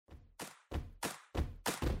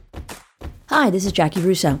Hi, this is Jackie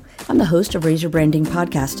Russo. I'm the host of Razor Branding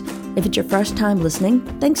Podcast. If it's your first time listening,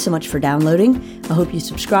 thanks so much for downloading. I hope you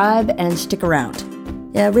subscribe and stick around.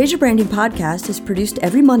 Razor Branding Podcast is produced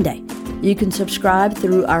every Monday. You can subscribe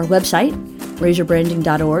through our website,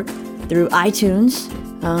 razorbranding.org, through iTunes.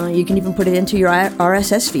 You can even put it into your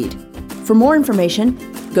RSS feed. For more information,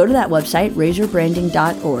 go to that website,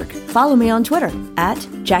 razorbranding.org. Follow me on Twitter,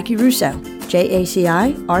 @Jackie Russo,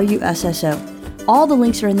 JACIRUSSO. All the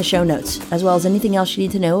links are in the show notes, as well as anything else you need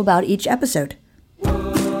to know about each episode.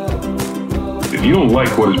 If you don't like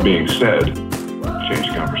what is being said, change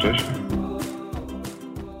the conversation.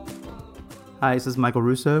 Hi, this is Michael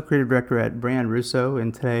Russo, Creative Director at Brand Russo,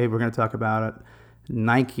 and today we're going to talk about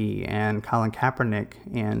Nike and Colin Kaepernick,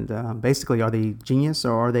 and basically, are they genius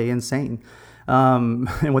or are they insane? And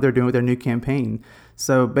what they're doing with their new campaign.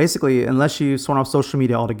 So basically, unless you've sworn off social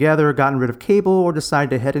media altogether, gotten rid of cable, or decided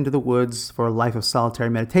to head into the woods for a life of solitary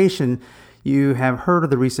meditation, you have heard of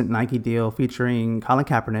the recent Nike deal featuring Colin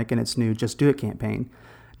Kaepernick and its new Just Do It campaign.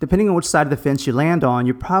 Depending on which side of the fence you land on,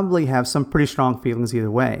 you probably have some pretty strong feelings either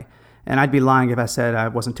way. And I'd be lying if I said I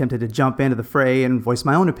wasn't tempted to jump into the fray and voice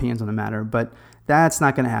my own opinions on the matter, but that's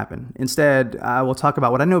not going to happen. Instead, I will talk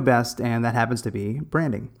about what I know best, and that happens to be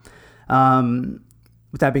branding.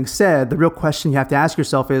 With that being said, the real question you have to ask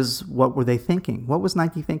yourself is, what were they thinking? What was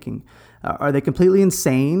Nike thinking? Are they completely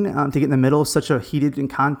insane to get in the middle of such a heated and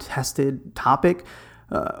contested topic?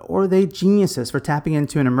 Or are they geniuses for tapping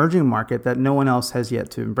into an emerging market that no one else has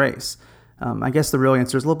yet to embrace? I guess the real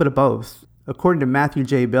answer is a little bit of both. According to Matthew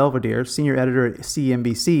J. Belvedere, senior editor at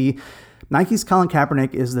CNBC, Nike's Colin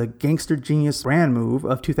Kaepernick is the gangster genius brand move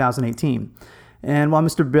of 2018. And while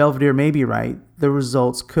Mr. Belvedere may be right, the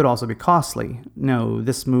results could also be costly. No,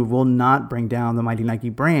 this move will not bring down the mighty Nike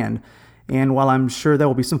brand. And while I'm sure there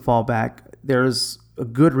will be some fallback, there's a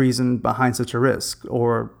good reason behind such a risk,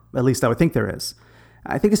 or at least I would think there is.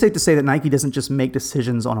 I think it's safe to say that Nike doesn't just make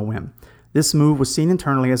decisions on a whim. This move was seen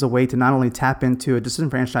internally as a way to not only tap into a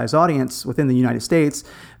disenfranchised audience within the United States,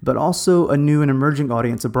 but also a new and emerging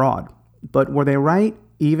audience abroad. But were they right,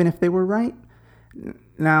 even if they were right?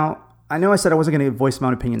 Now, I know I said I wasn't going to voice my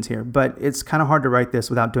own opinions here, but it's kind of hard to write this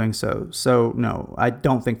without doing so. So no, I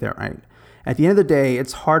don't think they're right. At the end of the day,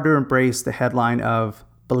 it's hard to embrace the headline of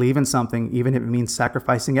believe in something, even if it means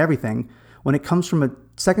sacrificing everything, when it comes from a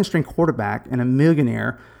second-string quarterback and a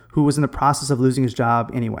millionaire who was in the process of losing his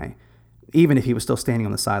job anyway, even if he was still standing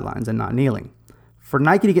on the sidelines and not kneeling. For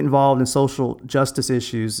Nike to get involved in social justice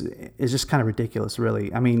issues is just kind of ridiculous,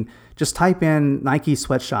 really. I mean, just type in Nike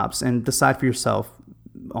sweatshops and decide for yourself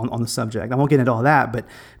on the subject. I won't get into all that, but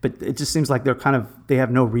it just seems like they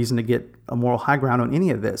have no reason to get a moral high ground on any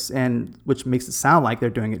of this, and which makes it sound like they're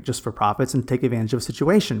doing it just for profits and take advantage of a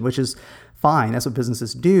situation, which is fine. That's what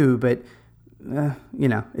businesses do, but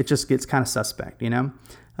it just gets kind of suspect,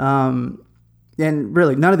 And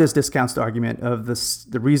really, none of this discounts the argument of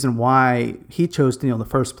the reason why he chose to kneel in the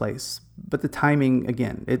first place. But the timing,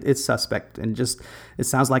 again, it's suspect, and just it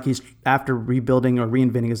sounds like he's after rebuilding or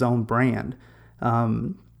reinventing his own brand.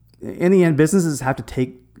 In the end, businesses have to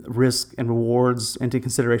take risk and rewards into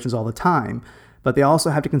considerations all the time, but they also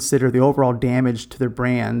have to consider the overall damage to their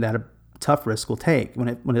brand that a tough risk will take when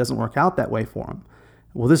it doesn't work out that way for them.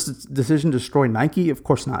 Will this decision destroy Nike? Of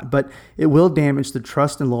course not, but it will damage the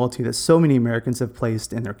trust and loyalty that so many Americans have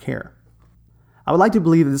placed in their care. I would like to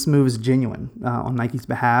believe that this move is genuine on Nike's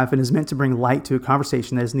behalf and is meant to bring light to a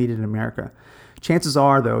conversation that is needed in America. Chances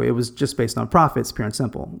are, though, it was just based on profits, pure and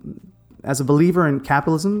simple. As a believer in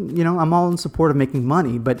capitalism, I'm all in support of making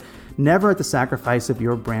money, but never at the sacrifice of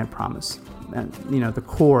your brand promise. And, the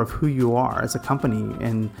core of who you are as a company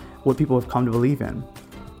and what people have come to believe in.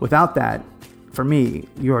 Without that, for me,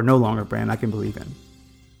 you are no longer a brand I can believe in.